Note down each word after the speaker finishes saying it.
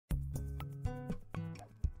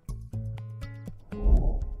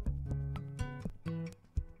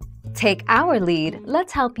Take our lead,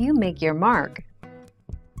 let's help you make your mark.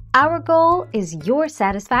 Our goal is your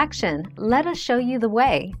satisfaction. Let us show you the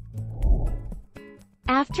way.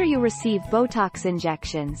 After you receive Botox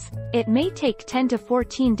injections, it may take 10 to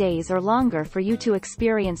 14 days or longer for you to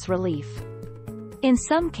experience relief. In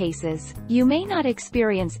some cases, you may not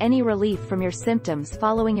experience any relief from your symptoms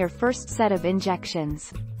following your first set of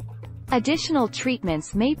injections. Additional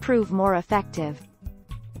treatments may prove more effective.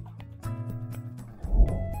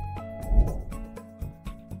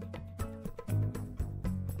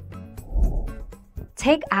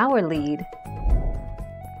 Take our lead.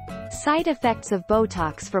 Side effects of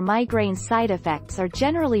Botox for migraine. Side effects are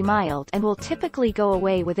generally mild and will typically go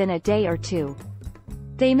away within a day or two.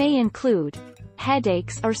 They may include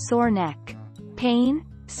headaches or sore neck, pain,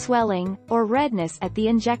 swelling, or redness at the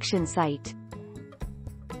injection site.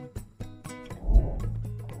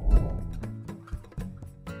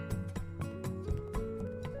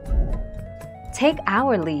 Take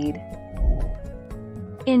our lead.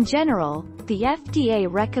 In general, the FDA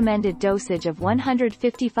recommended dosage of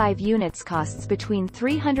 155 units costs between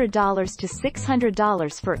 $300 to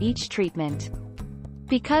 $600 for each treatment.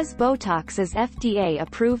 Because Botox is FDA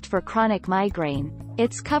approved for chronic migraine,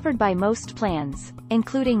 it's covered by most plans,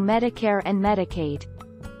 including Medicare and Medicaid.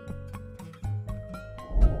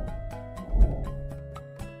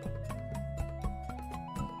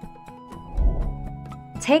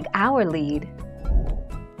 Take our lead.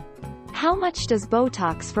 How much does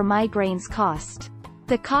Botox for migraines cost?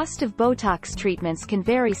 The cost of Botox treatments can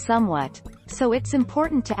vary somewhat, so it's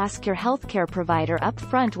important to ask your healthcare provider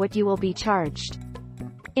upfront what you will be charged.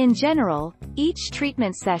 In general, each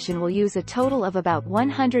treatment session will use a total of about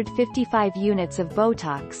 155 units of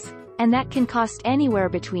Botox, and that can cost anywhere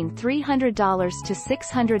between $300 to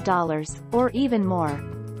 $600, or even more.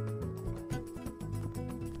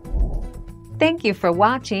 Thank you for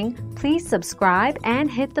watching. Please subscribe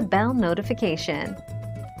and hit the bell notification.